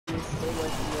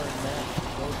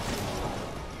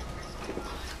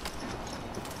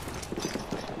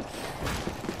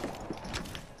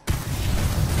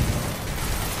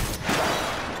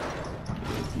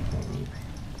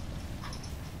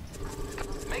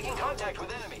Contact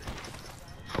with enemy.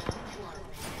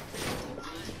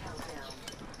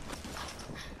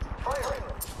 Firing.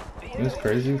 It was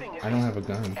crazy. I don't have a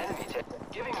gun. Enemy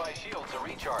giving my shields a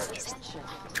recharge. First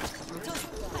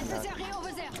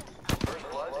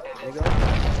blood and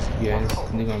Yes,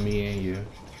 nigga on me and you.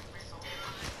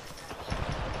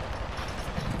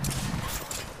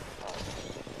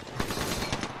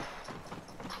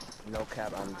 No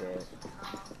cap, I'm dead.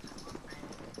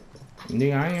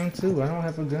 Nigga, I am too. I don't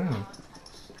have a gun.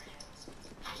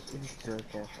 You still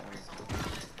can't find me.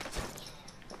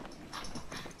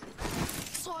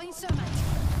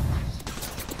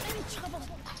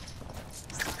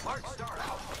 Mark Star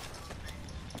out.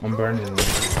 I'm burning them.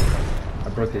 I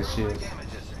broke their shields.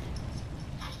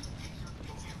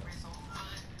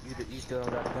 You still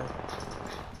don't got a gun?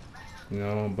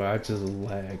 No, but I just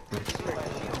lagged.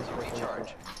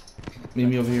 Recharge. Meet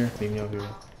me over here. Meet me over here.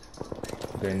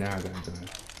 Okay, now I got a gun.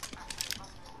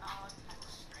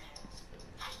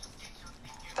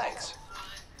 Thanks.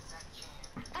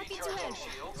 Happy to Recharging help.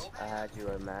 shields. I had you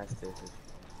a master,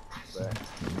 but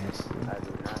I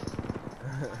do not.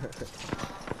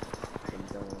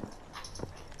 Condone.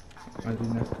 I do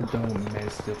not condone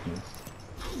mad stiffness.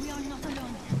 We are not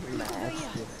alone.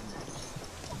 Mastiff.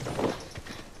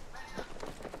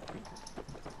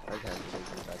 I can't take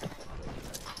you back.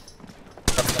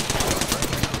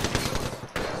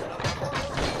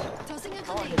 Tossing a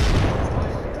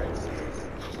grenade.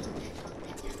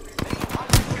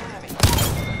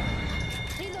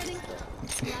 Reloading.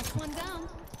 Last one down.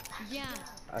 Yeah.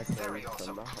 I saw you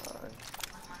from behind.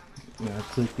 Yeah, I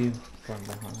took you from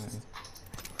behind.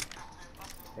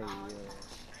 Hey,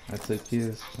 I took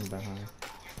his from behind.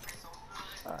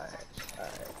 alright.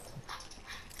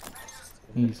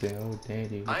 He said, "Oh,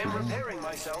 daddy, I what am you doing?" repairing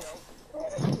myself.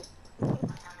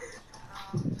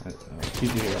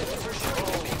 Keep it here.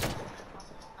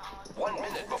 1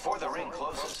 minute before the ring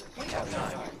closes. We have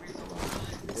time.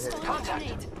 Throwing a Contact.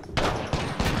 grenade.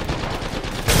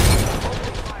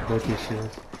 Broke your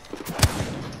shields.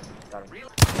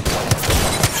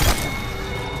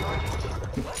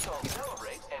 Let's all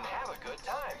celebrate and have a good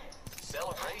time.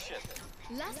 Celebration.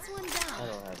 Last one I down.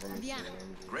 don't have any Yeah.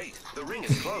 syringes. Great. The ring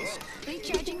is closed.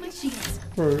 Recharging my shields.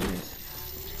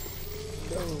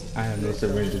 I have no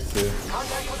syringes too.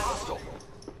 Contact with hostile.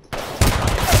 I'm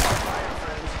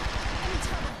in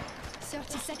trouble.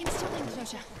 30 seconds till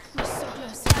enclosure. We're so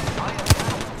close. I am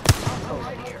hostile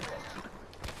right here.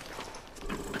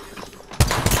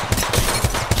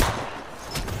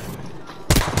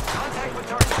 Contact with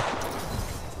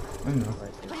target. I know.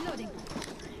 Reloading.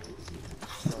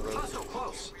 Hostile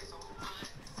close.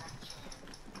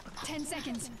 10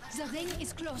 seconds. The ring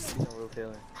is close. No real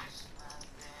feeling.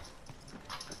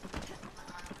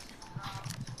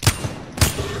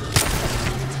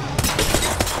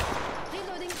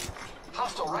 Reloading.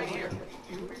 Hostile right here.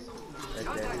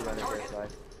 Right there, he's running for his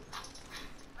life.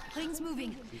 Rings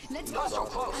moving. Let's go. Hostile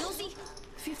close. Allons-y.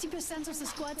 50% of the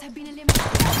squads have been eliminated.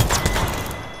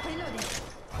 Reloading.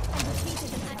 I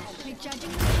defeated an enemy.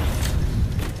 Recharging my shields.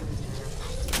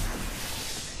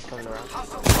 Coming around.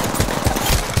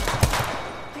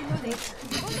 Reloading.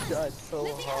 That's so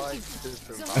Let me help hard you. to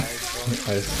So, survive.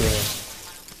 I swear.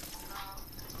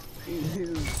 He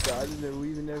was dodging and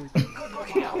weaving everything. Good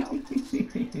looking out.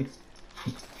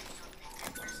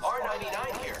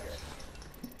 R99 here.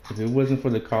 If it wasn't for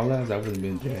the call-outs, I would have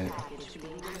been dead.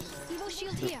 Evo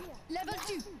shield here. Level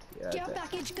 2. Yeah, Care that-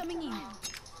 package coming in.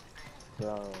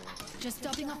 Bro. Just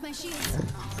topping off my shields.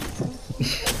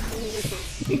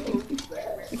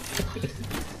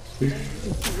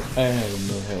 I have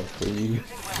no help for you.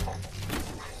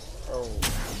 Oh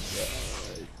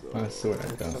my god. I swear I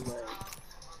don't. Somebody-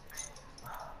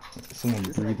 Someone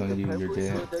It's breathe like on the you, you're purple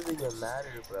dead. shield doesn't even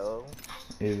matter, bro.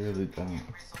 It really don't.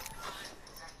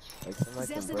 Like, somebody There's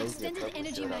can an break your extended purple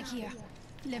energy shield mag out. here.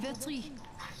 Level 3.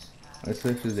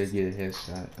 Especially if they get a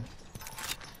headshot.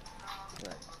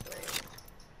 Right,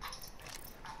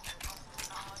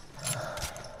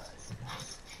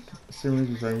 Syringe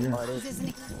is right here. oh, There's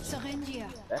an syringe here.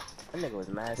 that nigga was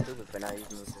mad stupid for not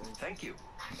using the syringe. Thank you.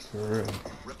 For real.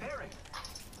 Repairing.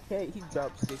 Hey, he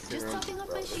dropped 6 Just syringes, topping off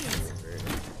bro. my shields.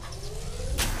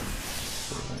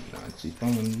 Nah, Chief, I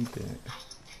don't need that.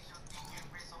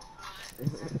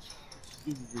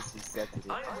 He just accepted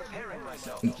it. I am repairing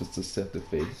myself. Just accept the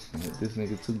face. Like, this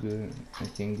nigga too good. I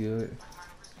can't do it.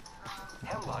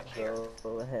 Hemlock here.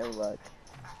 Oh, hemlock.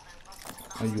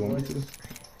 Oh, you want me to?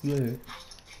 Go ahead.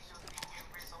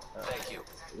 Thank you.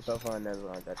 If I find another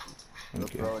one, I got you. But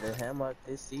Okay. bro, the hemlock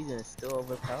this season is still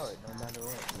overpowered, no matter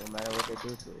what. No matter what they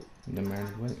do to it. No matter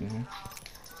what, man.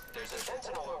 There's a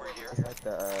sentinel over here. It's like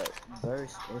the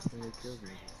burst instantly kills me.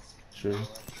 True.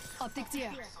 Optics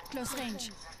here. Close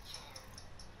range.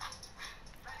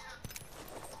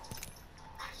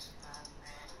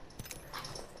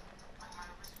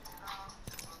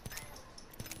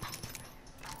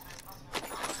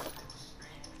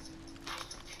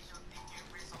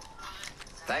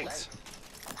 Thanks.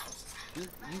 You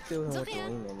killed him with the Sophia?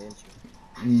 wingman, didn't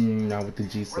you? Not with the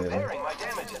G7. Repairing my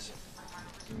damages.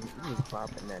 You was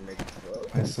popping that nigga,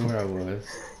 bro. I swear I was.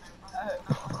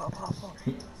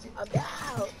 I'm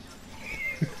out.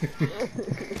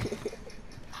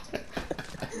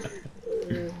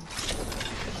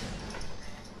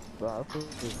 Bro, I feel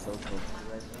so close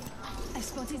right now. I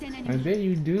spotted an I enemy. bet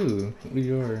you do with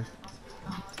your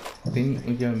thing,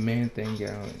 with your man thing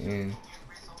out, and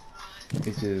it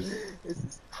just. This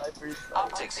is sniper.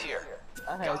 Optics here.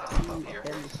 I had Got two up here.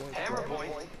 heavy points. Hammer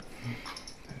point.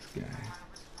 This guy.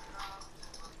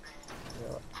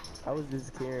 Yo, I was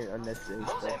just carrying unnecessary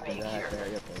stuff because I had to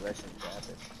hurry up and rush and grab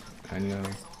it. I know.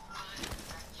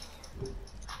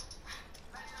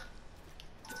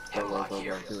 Hemlock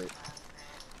here. Do it.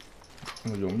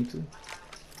 Oh, you want me to?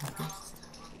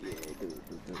 Yeah, do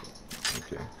it.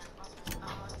 Okay.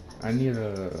 I need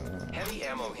a. Heavy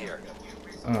ammo here.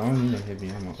 I don't need no heavy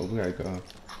ammo. Oh, we gotta go.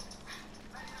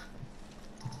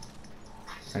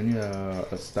 I need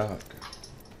a stock.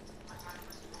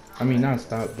 I mean, not a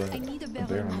stock, but I need a a barrel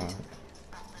barrel mod. mod.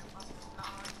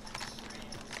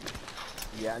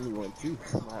 Yeah, I need one too.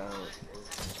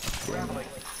 Grappling.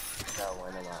 Got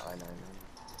one of my R9.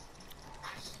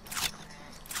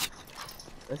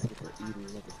 Let's get to eating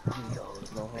niggas.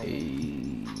 No homo.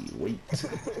 Hey, wait.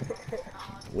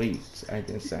 Wait, I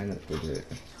didn't sign up for that.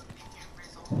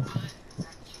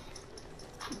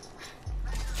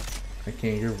 I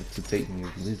came here to take me.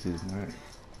 This is not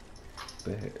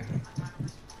bad.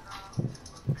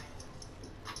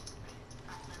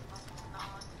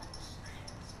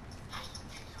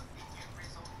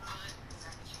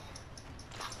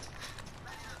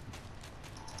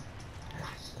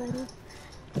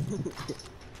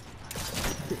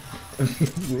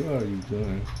 What are you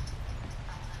doing?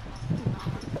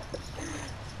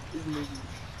 These niggas.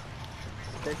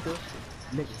 Special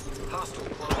niggas. Hostile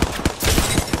close.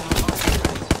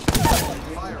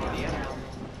 Fire on the enemy.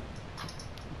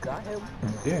 Got him.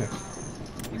 Yeah.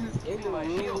 He was in the My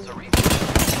shields room. are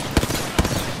recharged.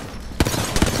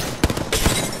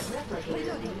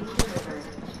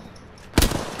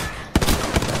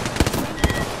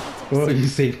 Well, you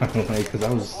saved my life because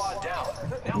I was Squad down.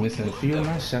 Now missing a few of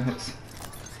my shots.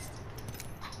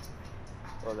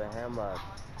 Oh, the hammer.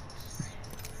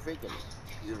 Freaking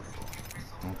beautiful.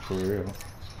 Oh, for real.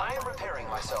 I am repairing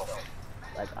myself.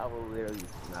 Like, I will literally.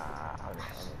 Nah, I'm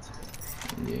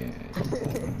Yeah.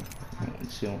 I'm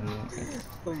chilling.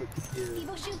 gonna kill.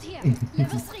 Evo shield here.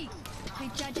 Level 3.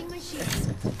 Recharging my shields.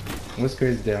 What's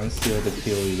crazy that I'm still the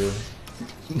kill leader.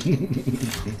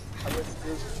 I was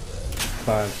still.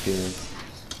 5 kills.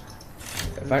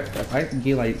 If I can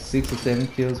get like 6 or 7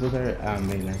 kills with her, I'm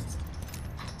mainly.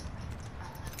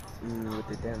 With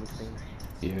the damage thing.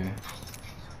 Yeah.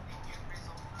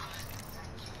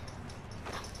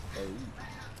 Hey,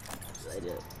 right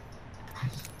up.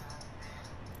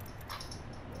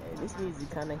 Man, this music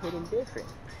kind of hitting different.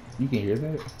 You can hear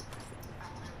that?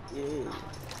 Yeah,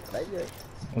 right up.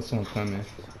 What's someone coming?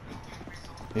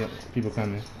 Yep, people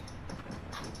coming.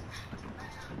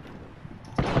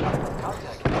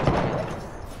 Contact.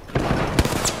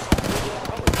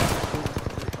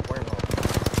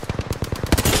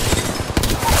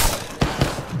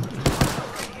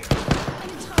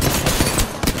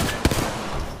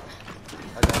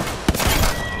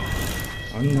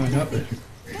 I'm not helping.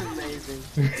 Amazing.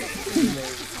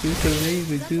 It's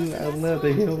amazing, dude. I love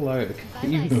the hill lark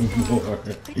even more.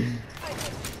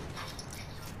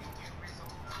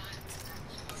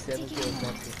 7 kills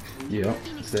after. Yep,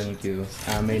 7 kills.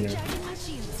 I made her. Recharging my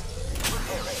shields.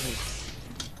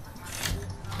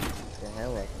 The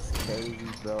hell is crazy,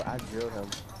 bro. I drilled him.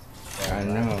 I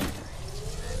know.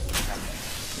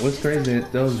 What's crazy is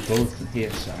those both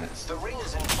headshots. The ring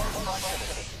is in close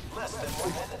proximity. Less than 1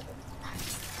 minute.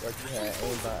 What you had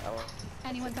aimbot on?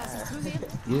 Anyone passing through here?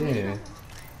 Yeah.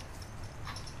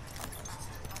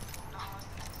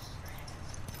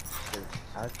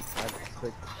 I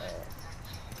clicked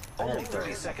Only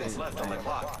 30 seconds left on the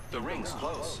clock. The ring's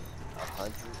close.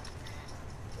 100,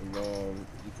 and then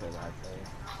you came out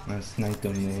there. I sniped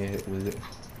him in the head with it.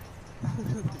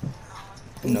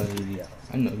 I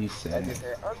know he's I sad. just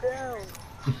said, I'm down.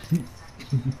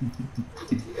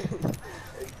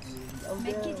 I'm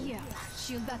Medkit down. here.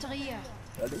 Shield battery here.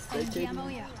 Are they LG ammo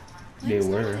spectating? here. They Rings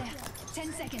were. right there.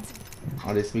 10 seconds.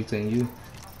 Are they speak to you?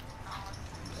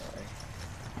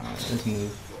 Alright, let's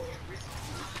move.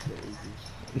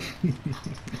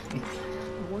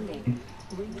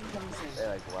 They're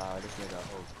like, wow, this is a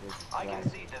whole this I can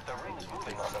see that the ring is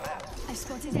moving on the map. I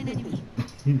spotted an enemy.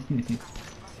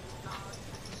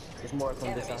 There's more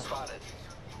from this Enemy side. spotted.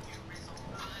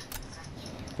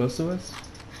 Close to us?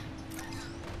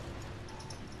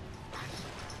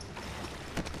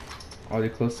 Are they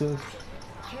close to us?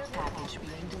 Care package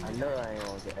being I delivered. know I ain't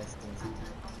gonna get SKC.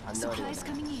 I know Supplies they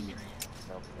coming in.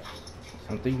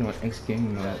 I'm thinking on X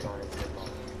game mode. That's on it.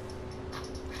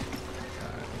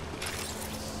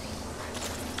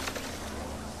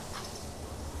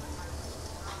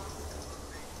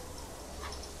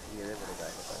 Yeah, they would've got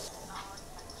hit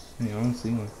by Yeah, I don't see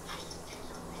one.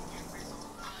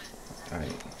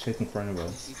 Alright, check in front of You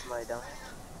us. see somebody down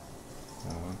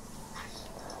Uh,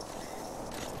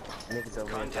 here? Niggas over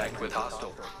here. Contact with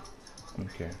hostile.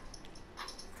 okay.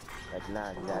 Like,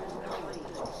 not exactly.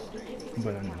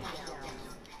 But I know.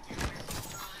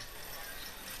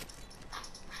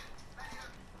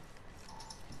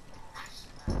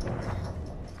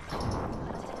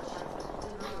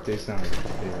 They sound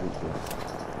very good.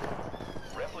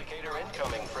 Replicator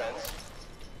incoming, friends.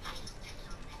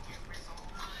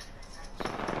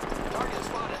 Target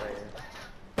spotted.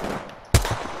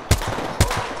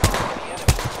 Right here.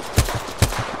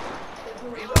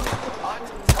 Reloading.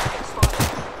 Target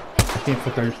spotted. Came for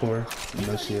 34.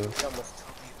 No shield. We almost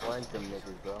 2v1 them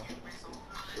niggas, bro.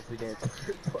 If we didn't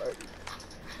third party.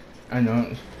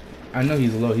 I know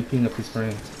he's low. He pinged up his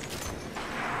friend.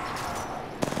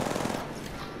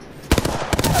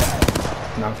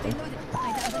 Knocked him. Reloaded. I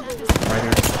have an adversary. Right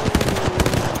here.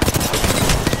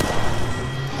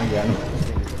 I got him. That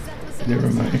was a Never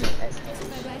mind. my guys.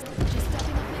 Just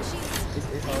topping up my shields.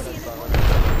 It's all that's about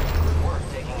Good work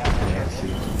taking out the Yeah, I enemy.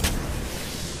 see.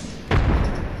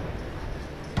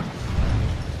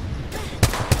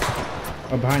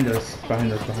 Oh, behind us.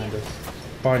 Behind us. Behind us.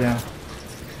 Far down.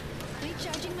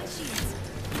 Recharging my shields.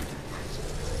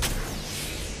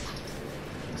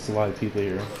 There's a lot of people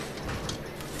here.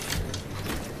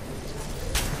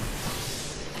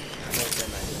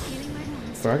 Healing my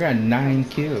wounds. Bro, I got 9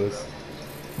 kills.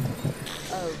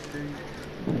 Oh,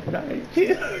 dude. 9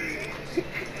 kills.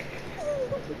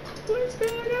 What's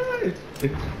going on?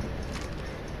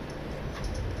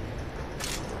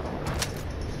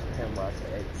 Him watch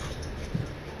X.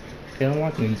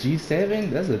 Hellwalk and G7?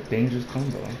 That's a dangerous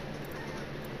combo.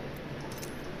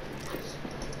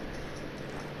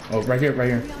 Oh, right here, right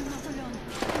here. We are not alone.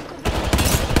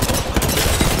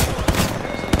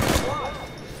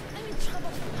 I'm in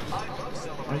trouble. I love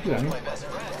celebrating Okay. with my best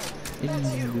friend. Yeah,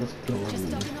 let's go.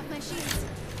 Just topping up my shields.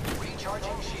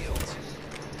 Recharging shields.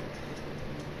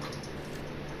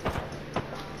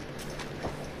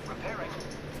 Repairing.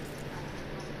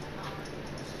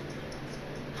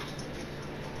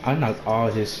 I knocked all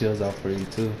his shields out for you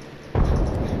too.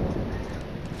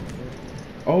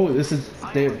 Oh, this is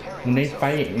when they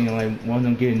fight and like one of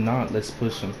them getting knocked. Let's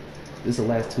push them. This is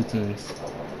the last 2 teams.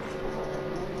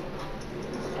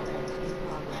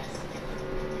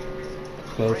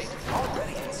 Close. Great.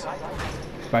 Already inside the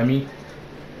ring. By me.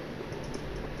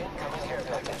 Incoming care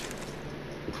package.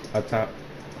 Up top.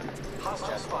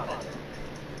 Hostile spotted.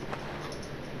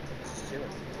 Chilling.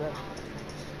 Look.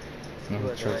 No, You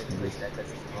was trust right me. place that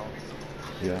because it's wrong.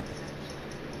 Yeah.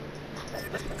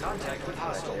 Contact with Right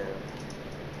hostile. there.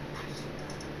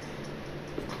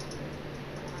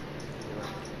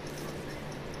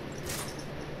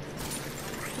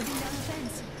 Putting down a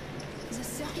fence. The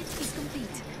circuit is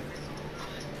complete.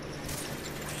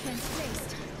 Fence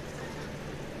placed.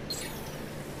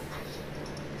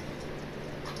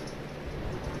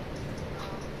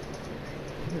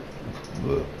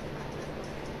 Look.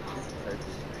 This is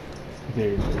perfect. There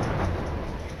you go.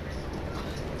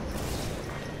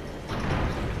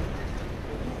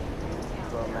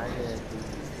 So imagine if we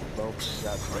both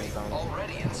got brains on.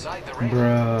 Already inside the ring.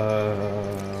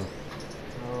 Bruh.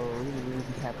 Oh, we really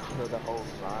have to kill the whole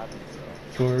lobby,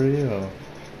 For real. bro.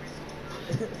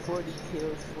 40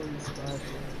 kills, 40 spots.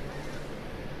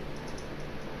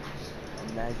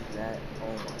 Imagine that.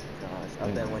 Oh my gosh.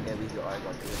 I bet one day we are gonna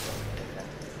do something like that.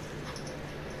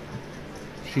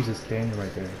 She's just standing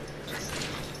right there.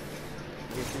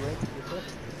 Get you ready? Get ready.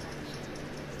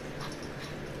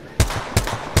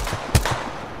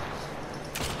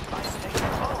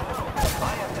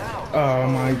 I am down. Oh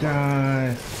my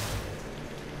god.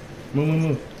 Move, move,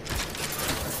 move.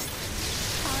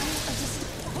 I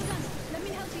just hold on. Let me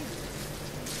help you.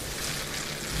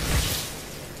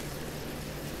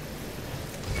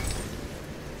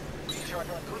 Recharge.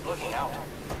 Good looking out.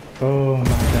 Oh my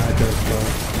god, that's go.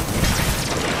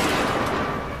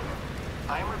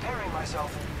 I am repairing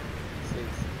myself. 6,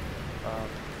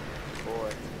 4,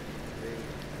 3,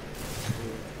 2,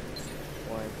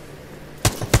 1.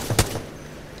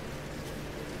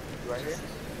 You right here?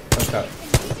 What's up?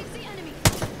 Engaging the enemy.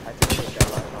 I just hit that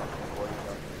line off before you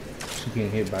go. She getting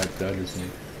hit by the others.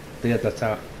 They at the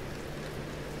top.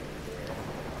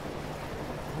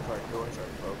 Our doors are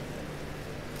broken.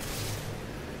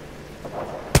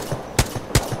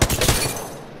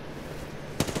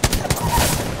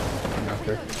 Knocked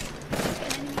her. An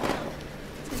enemy down.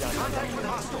 Contact with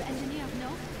hostile. Engineer, no?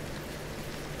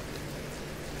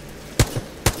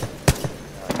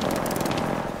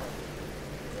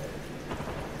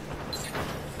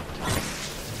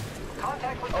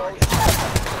 Contact with Oh, target.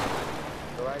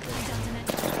 go right there. Down an enemy.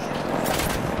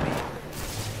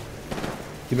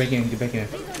 Get back in, get back in.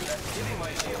 Reloading. Giving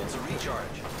my shields a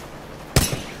recharge.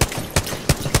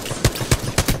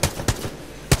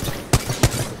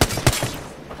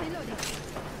 Reloading.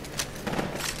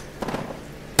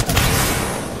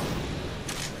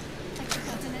 I took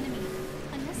out an enemy.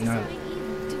 Unnecessary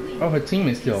evil to win. Oh, her team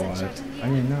is still alive. I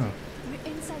didn't know.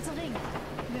 We're inside the ring.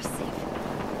 We're safe.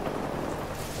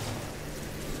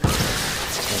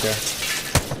 Okay.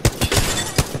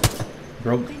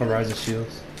 Broke Horizon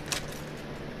shields.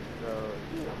 Bro,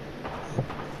 you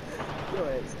know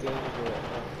it's dangerous.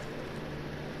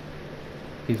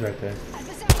 He's right there.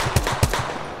 Adversary.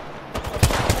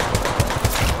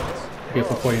 Get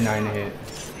for 49 to hit.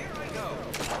 Here I go.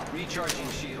 Recharging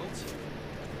shields.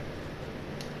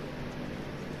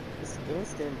 It's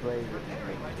instant blaze.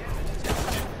 Repairing my damages.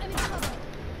 I'm in trouble.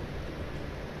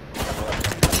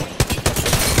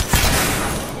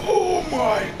 Oh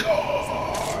my god!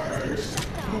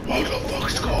 What the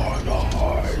fuck's going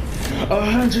on?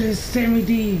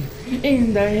 170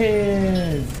 in the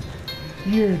head!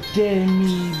 You're dead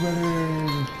meat,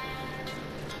 brother!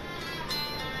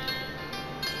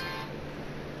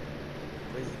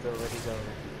 Where's he go? Where'd he go?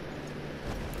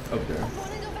 Up there.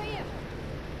 Opponent over here.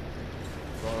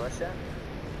 Going rush that?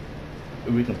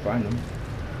 If we can find them.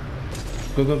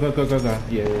 Go, go, go, go, go, go.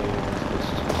 Yeah, yeah, yeah.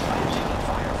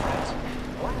 Fire, friends.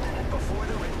 1 minute before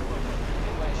the ring closes.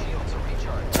 Giving my shields a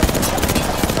recharge.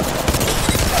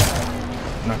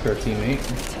 Knock our teammate.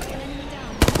 Took an enemy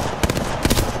down.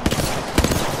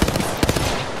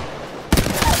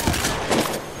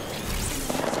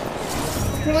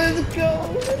 Let's go!